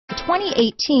The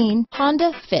 2018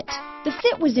 Honda Fit. The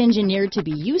Fit was engineered to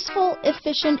be useful,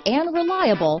 efficient, and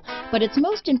reliable, but its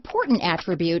most important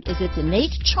attribute is its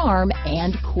innate charm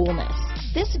and coolness.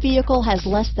 This vehicle has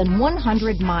less than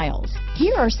 100 miles.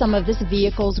 Here are some of this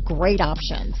vehicle's great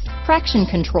options: traction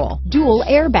control, dual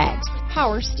airbags,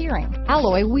 power steering,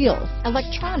 alloy wheels,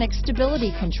 electronic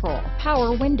stability control,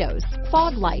 power windows,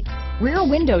 fog lights, rear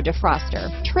window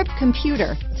defroster, trip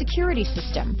computer, security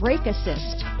system, brake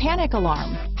assist, panic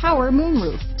alarm, power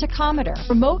moonroof, tachometer,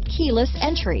 remote keyless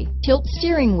entry, tilt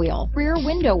steering wheel, rear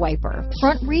window wiper,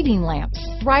 front reading lamps,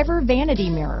 driver vanity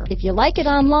mirror. If you like it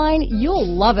online, you'll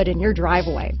love it in your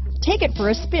driveway. Take it for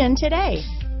a spin today.